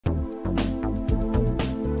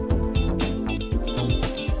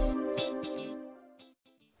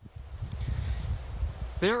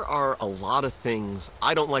There are a lot of things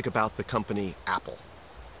I don't like about the company Apple.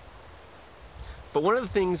 But one of the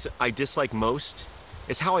things I dislike most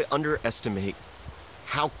is how I underestimate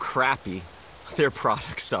how crappy their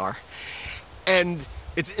products are. And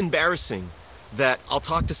it's embarrassing that I'll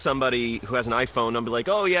talk to somebody who has an iPhone and I'll be like,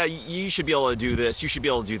 oh yeah, you should be able to do this, you should be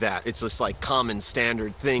able to do that. It's just like common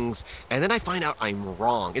standard things. And then I find out I'm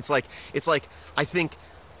wrong. It's like I think,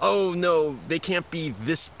 oh no, they can't be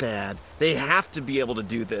this bad. They have to be able to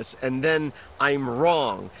do this. And then I'm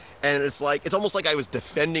wrong. And it's almost like I was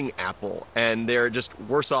defending Apple and they're just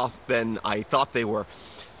worse off than I thought they were.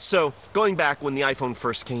 So going back when the iPhone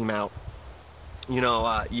first came out,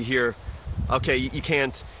 you hear, okay, you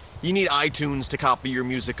can't, you need iTunes to copy your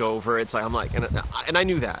music over. It's like, I'm like, and I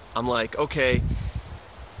knew that. I'm like, okay,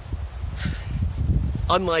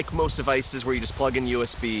 unlike most devices where you just plug in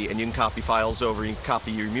USB and you can copy files over, you can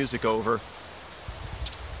copy your music over,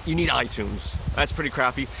 you need iTunes. That's pretty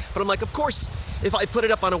crappy. But I'm like, of course, if I put it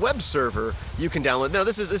up on a web server, you can download. Now,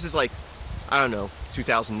 this is like, I don't know,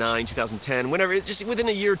 2009, 2010, whenever, just within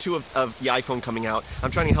a year or two of the iPhone coming out. I'm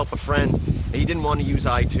trying to help a friend, and he didn't want to use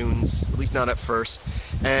iTunes, at least not at first.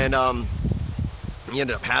 And he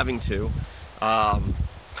ended up having to.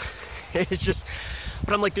 It's just,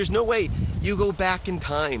 but I'm like, there's no way you go back in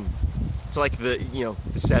time to like the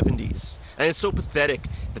 70s. And it's so pathetic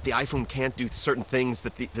that the iPhone can't do certain things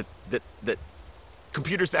that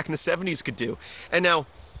computers back in the 70s could do. And now,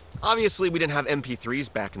 obviously, we didn't have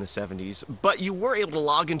MP3s back in the 70s, but you were able to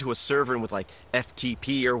log into a server and with like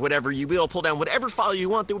FTP or whatever, you'd be able to pull down whatever file you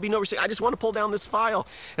want. There would be no restriction. I just want to pull down this file.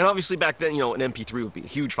 And obviously back then, an MP3 would be a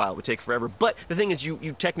huge file. It would take forever. But the thing is, you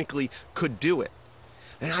technically could do it.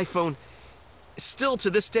 An iPhone, still to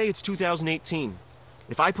this day, it's 2018.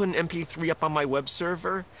 If I put an MP3 up on my web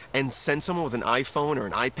server and send someone with an iPhone or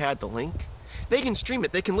an iPad the link, they can stream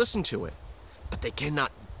it, they can listen to it, but they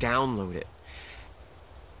cannot download it.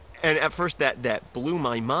 And at first that blew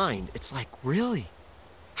my mind. It's like, really?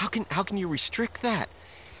 How can you restrict that?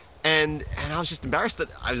 And I was just embarrassed that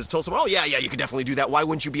I was told someone, oh yeah, you could definitely do that. Why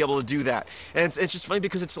wouldn't you be able to do that? And it's just funny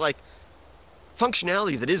because it's like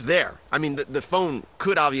functionality that is there. I mean, the phone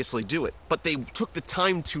could obviously do it, but they took the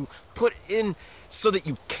time to put in so that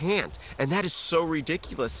you can't. And that is so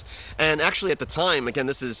ridiculous. And actually at the time, again,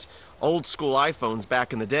 this is old school iPhones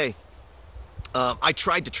back in the day, I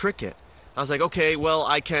tried to trick it. I was like, okay, well,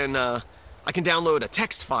 I can download a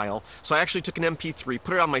text file. So I actually took an MP3,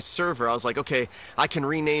 put it on my server. I was like, okay, I can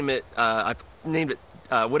rename it. I named it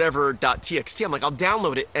whatever .txt. I'm like, I'll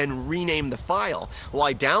download it and rename the file. Well,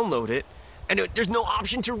 I download it, and there's no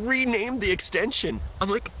option to rename the extension. I'm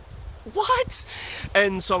like, what?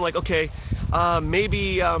 And so I'm like, okay,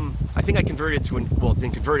 maybe I think I converted it to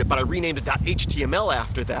didn't convert it, but I renamed it .html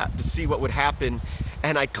after that to see what would happen.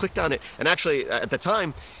 And I clicked on it, and actually at the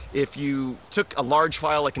time, if you took a large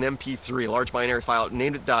file like an MP3, a large binary file,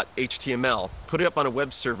 named it .html, put it up on a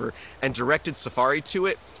web server, and directed Safari to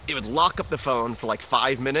it, it would lock up the phone for like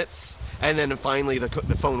 5 minutes, and then finally the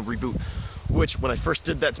phone would reboot. Which, when I first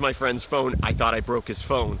did that to my friend's phone, I thought I broke his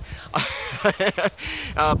phone.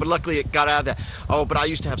 But luckily it got out of that. Oh, but I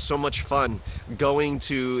used to have so much fun going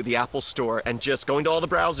to the Apple Store and just going to all the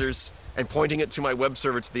browsers and pointing it to my web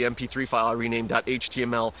server to the MP3 file I renamed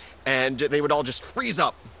 .html, and they would all just freeze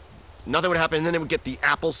up. Nothing would happen, and then it would get the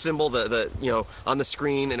Apple symbol, on the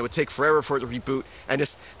screen, and it would take forever for it to reboot. And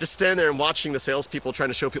just stand there and watching the salespeople trying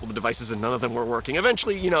to show people the devices, and none of them were working.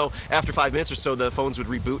 Eventually, after 5 minutes or so, the phones would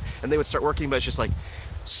reboot and they would start working. But it's just like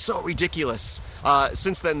so ridiculous.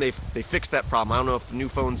 Since then, they fixed that problem. I don't know if the new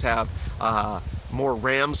phones have more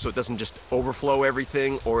RAM, so it doesn't just overflow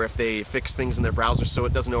everything, or if they fix things in their browser so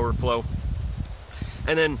it doesn't overflow.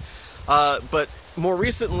 And then, but more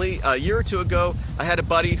recently, a year or two ago, I had a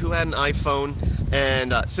buddy who had an iPhone,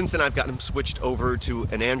 and since then I've gotten him switched over to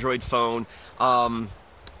an Android phone.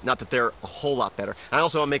 Not that they're a whole lot better. I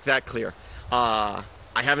also want to make that clear. I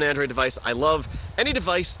have an Android device. I love any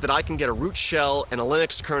device that I can get a root shell and a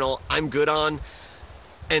Linux kernel, I'm good on.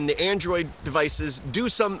 And the Android devices do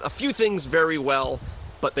a few things very well,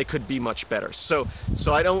 but they could be much better. So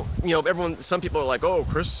I don't, some people are like, oh,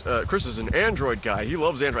 Chris is an Android guy. He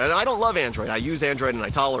loves Android. And I don't love Android. I use Android and I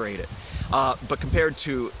tolerate it. But compared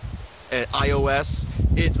to iOS,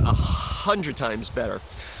 it's 100 times better.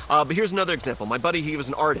 But here's another example. My buddy, he was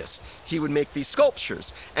an artist. He would make these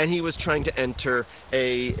sculptures, and he was trying to enter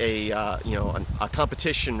a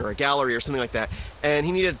competition or a gallery or something like that. And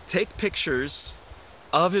he needed to take pictures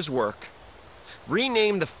of his work,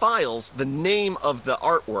 rename the files, the name of the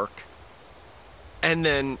artwork, and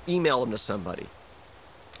then email them to somebody.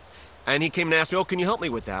 And he came and asked me, oh, can you help me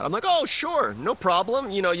with that? I'm like, oh, sure, no problem.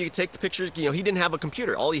 You know, you take the pictures. You know, he didn't have a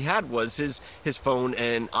computer. All he had was his phone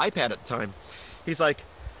and iPad at the time. He's like,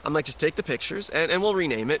 I'm like, just take the pictures and we'll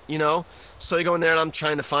rename it, you know. So you go in there and I'm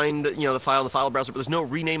trying to find, you know, the file in the file browser, but there's no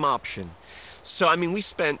rename option. So, I mean, we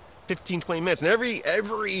spent 15, 20 minutes. And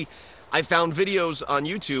I found videos on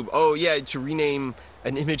YouTube, oh, yeah, to rename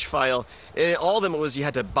an image file. And all of them was you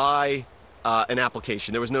had to buy an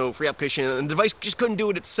application. There was no free application, and the device just couldn't do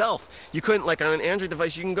it itself. You couldn't, like on an Android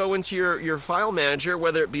device, you can go into your file manager,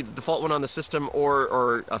 whether it be the default one on the system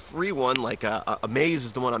or a free one, like Amaze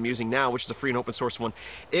is the one I'm using now, which is a free and open source one.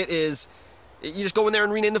 It is, you just go in there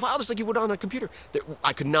and rename the file just like you would on a computer.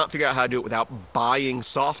 I could not figure out how to do it without buying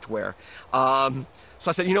software. So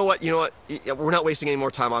I said, you know what, we're not wasting any more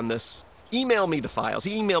time on this. Email me the files.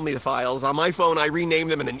 He emailed me the files. On my phone, I renamed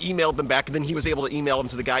them and then emailed them back, and then he was able to email them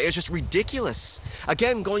to the guy. It's just ridiculous.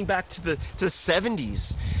 Again, going back to the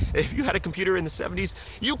 70s. If you had a computer in the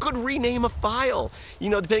 70s, you could rename a file. You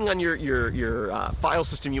know, depending on your file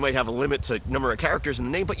system, you might have a limit to number of characters in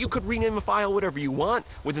the name, but you could rename a file whatever you want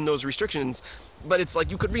within those restrictions. But it's like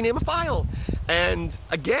you could rename a file. And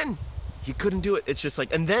again, you couldn't do it. It's just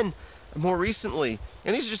like, and then more recently,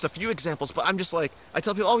 and these are just a few examples, but I'm just like, I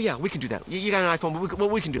tell people, oh yeah, we can do that. You got an iPhone,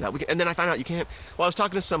 but we can do that. And then I found out you can't. Well, I was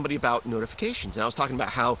talking to somebody about notifications, and I was talking about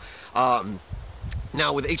how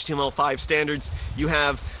now with HTML5 standards, you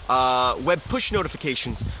have web push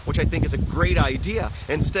notifications, which I think is a great idea.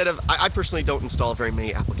 Instead of, I personally don't install very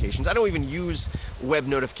many applications. I don't even use web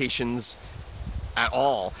notifications at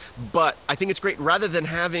all, but I think it's great rather than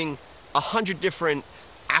having 100 different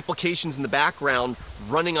applications in the background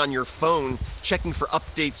running on your phone checking for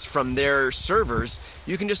updates from their servers.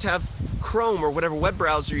 You can just have Chrome or whatever web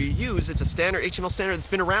browser you use. It's a standard HTML standard that's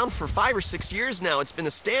been around for 5 or 6 years now. It's been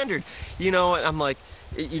a standard, you know. And I'm like,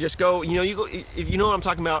 you just go, you know, you go, if you know what I'm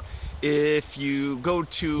talking about, if you go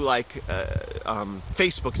to like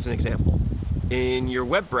Facebook as an example in your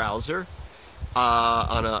web browser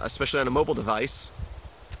especially on a mobile device,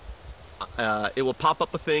 it will pop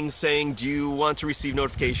up a thing saying, do you want to receive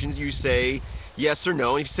notifications? You say yes or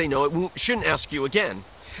no. And if you say no, it shouldn't ask you again.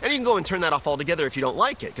 And you can go and turn that off altogether if you don't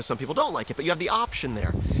like it, because some people don't like it, but you have the option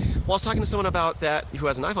there. Well, I was talking to someone about that who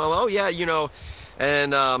has an iPhone. Oh yeah, you know,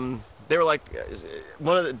 and they were like, I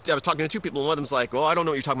was talking to 2 people, and one of them's like, well, I don't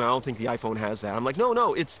know what you're talking about. I don't think the iPhone has that. I'm like,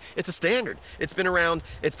 no, it's a standard. It's been around.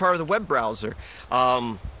 It's part of the web browser.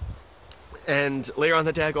 And later on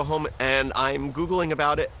that day I go home and I'm Googling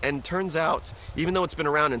about it, and turns out, even though it's been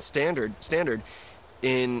around in standard,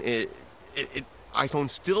 iPhone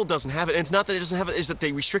still doesn't have it. And it's not that it doesn't have it, it's that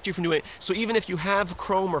they restrict you from doing it. So even if you have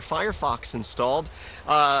Chrome or Firefox installed,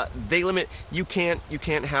 they limit, you can't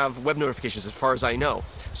have web notifications as far as I know.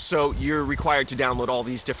 So you're required to download all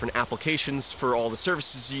these different applications for all the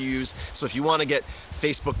services you use. So if you want to get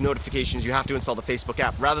Facebook notifications, you have to install the Facebook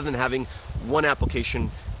app rather than having one application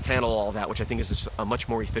handle all that, which I think is just a much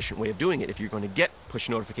more efficient way of doing it if you're going to get push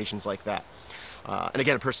notifications like that. And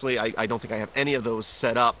again, personally, I don't think I have any of those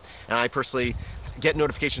set up, and I personally get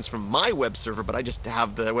notifications from my web server, but I just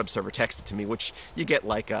have the web server text it to me, which you get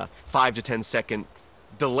like a 5 to 10 second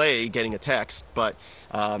delay getting a text. But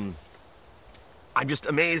I'm just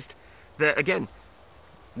amazed that, again,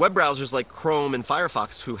 web browsers like Chrome and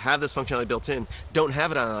Firefox, who have this functionality built in, don't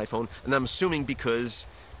have it on an iPhone, and I'm assuming because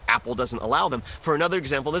Apple doesn't allow them. For another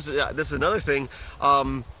example, this is another thing.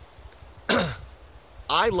 I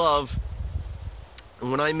love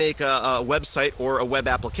when I make a website or a web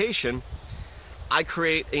application, I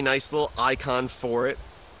create a nice little icon for it,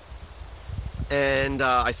 and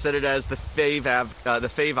I set it as the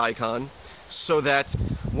fave icon, so that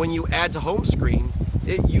when you add to home screen,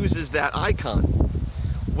 it uses that icon.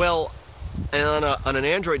 Well, and on an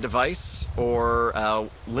Android device or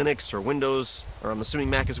Linux or Windows, or I'm assuming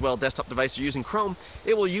Mac as well, desktop device you're using Chrome,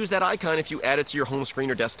 it will use that icon if you add it to your home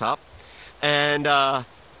screen or desktop, and not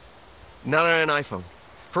on an iPhone.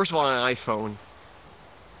 First of all, on an iPhone,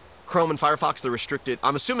 Chrome and Firefox, they're restricted.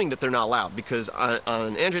 I'm assuming that they're not allowed, because on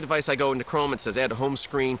an Android device, I go into Chrome, it says add to home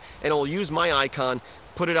screen, and it'll use my icon,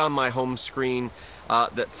 put it on my home screen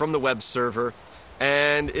from the web server,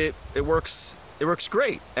 and it works. It works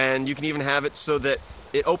great, and you can even have it so that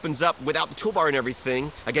it opens up without the toolbar and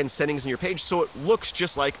everything, again, settings in your page, so it looks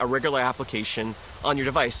just like a regular application on your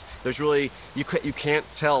device. There's really, you can't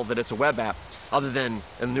tell that it's a web app, other than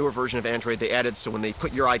in the newer version of Android they added, so when they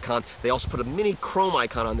put your icon, they also put a mini Chrome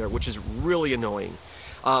icon on there, which is really annoying.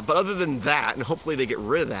 But other than that, and hopefully they get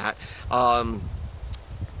rid of that,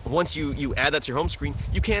 once you add that to your home screen,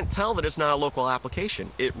 you can't tell that it's not a local application.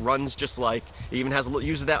 It runs just like, it even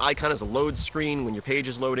uses that icon as a load screen when your page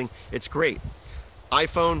is loading. It's great.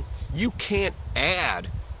 iPhone, You can't add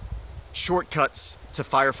shortcuts to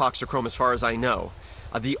Firefox or Chrome as far as I know.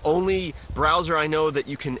 The only browser I know that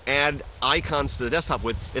you can add icons to the desktop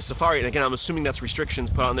with is Safari, and again, I'm assuming that's restrictions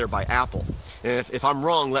put on there by Apple. And if I'm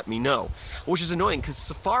wrong, let me know. Which is annoying, because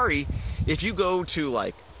Safari, if you go to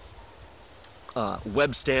like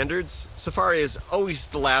web standards, Safari is always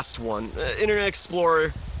the last one. Internet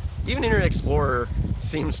Explorer, even Internet Explorer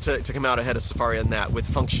seems to come out ahead of Safari on that with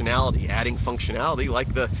functionality, adding functionality, like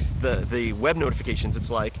the web notifications.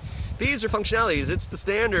 It's like, these are functionalities, it's the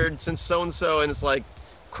standard since so-and-so, and it's like,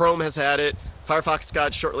 Chrome has had it, Firefox got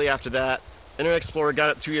it shortly after that, Internet Explorer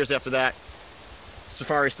got it 2 years after that,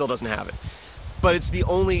 Safari still doesn't have it. But it's the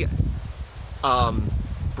only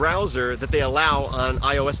browser that they allow on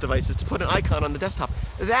iOS devices to put an icon on the desktop.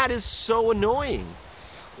 That is so annoying.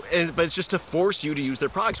 But it's just to force you to use their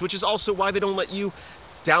products, which is also why they don't let you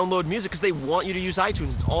download music, because they want you to use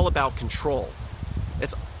iTunes. It's all about control.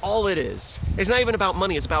 It's all it is. It's not even about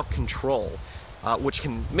money, it's about control, which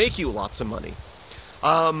can make you lots of money.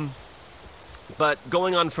 But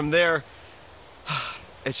going on from there,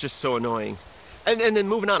 it's just so annoying. And then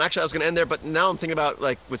moving on, actually I was going to end there, but now I'm thinking about,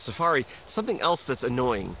 like, with Safari, something else that's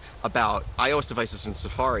annoying about iOS devices in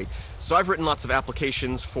Safari. So I've written lots of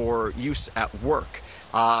applications for use at work,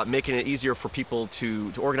 making it easier for people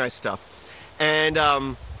to organize stuff. And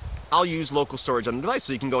I'll use local storage on the device,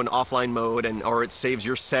 so you can go into offline mode, or it saves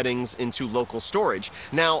your settings into local storage.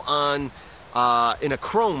 Now in a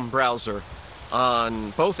Chrome browser,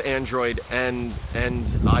 on both Android and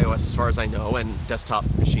iOS, as far as I know, and desktop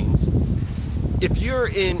machines, if you're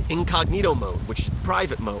in incognito mode, which is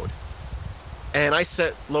private mode, and I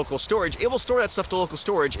set local storage, it will store that stuff to local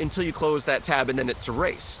storage until you close that tab, and then it's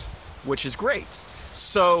erased, which is great.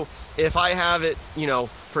 So if I have it,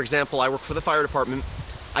 for example, I work for the fire department,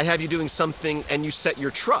 I have you doing something and you set your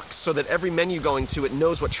truck so that every menu going to it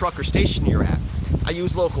knows what truck or station you're at. I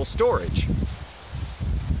use local storage.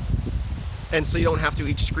 And so you don't have to,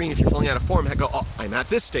 each screen, if you're filling out a form, go, oh, I'm at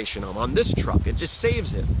this station, I'm on this truck. It just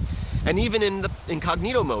saves it. And even in the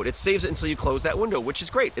incognito mode, it saves it until you close that window, which is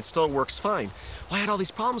great. It still works fine. Well, I had all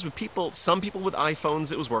these problems with people. Some people with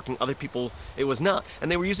iPhones, it was working. Other people, it was not.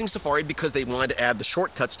 And they were using Safari because they wanted to add the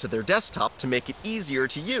shortcuts to their desktop to make it easier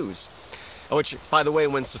to use. Which, by the way,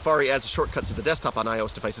 when Safari adds a shortcut to the desktop on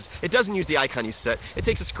iOS devices, it doesn't use the icon you set. It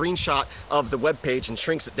takes a screenshot of the web page and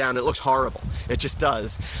shrinks it down. It looks horrible. It just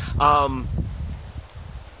does.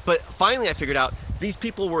 But finally I figured out these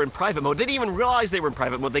people were in private mode. They didn't even realize they were in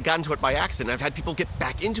private mode. They got into it by accident. I've had people get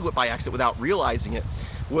back into it by accident without realizing it,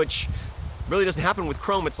 which really doesn't happen with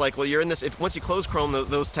Chrome. It's like, well, you're in this, once you close Chrome,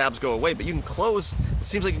 those tabs go away, but you can close, it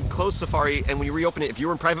seems like you can close Safari, and when you reopen it, if you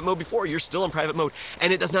were in private mode before, you're still in private mode,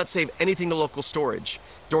 and it does not save anything to local storage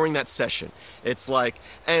during that session. It's like,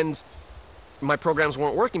 and my programs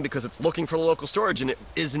weren't working because it's looking for the local storage and it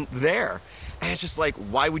isn't there. And it's just like,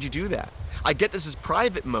 why would you do that? I get this is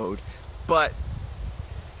private mode, but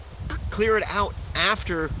clear it out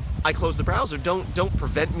after I close the browser. Don't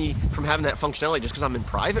prevent me from having that functionality just because I'm in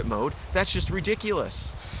private mode. That's just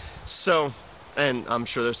ridiculous. So, and I'm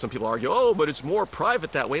sure there's some people argue, oh, but it's more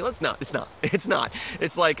private that way. Well, it's not. It's not.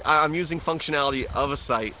 It's like I'm using functionality of a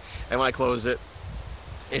site, and when I close it,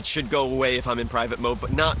 it should go away if I'm in private mode,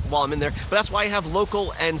 but not while I'm in there. But that's why I have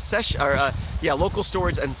local and local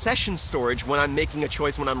storage and session storage when I'm making a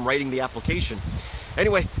choice when I'm writing the application.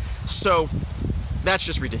 Anyway, so that's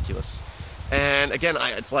just ridiculous. And again,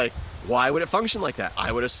 it's like, why would it function like that?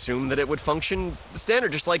 I would assume that it would function the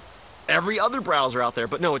standard, just like every other browser out there,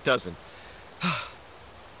 but no, it doesn't.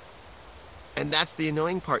 And that's the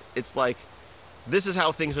annoying part. It's like, this is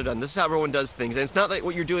how things are done. This is how everyone does things. And it's not that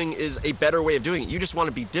what you're doing is a better way of doing it. You just want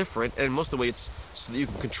to be different, and most of the way it's so that you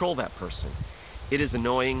can control that person. It is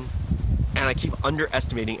annoying, and I keep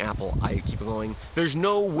underestimating Apple. I keep going, there's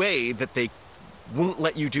no way that they won't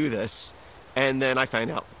let you do this. And then I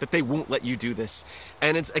find out that they won't let you do this.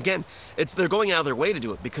 And they're going out of their way to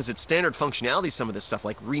do it because it's standard functionality, some of this stuff,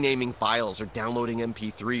 like renaming files or downloading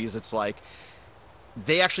MP3s. It's like,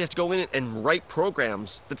 they actually have to go in and write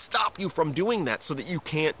programs that stop you from doing that so that you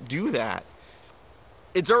can't do that.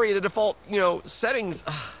 It's already the default, settings.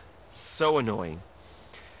 So annoying.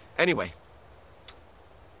 Anyway,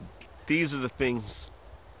 these are the things,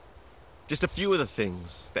 just a few of the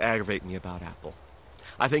things that aggravate me about Apple.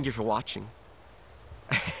 I thank you for watching,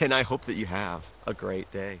 and I hope that you have a great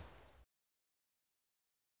day.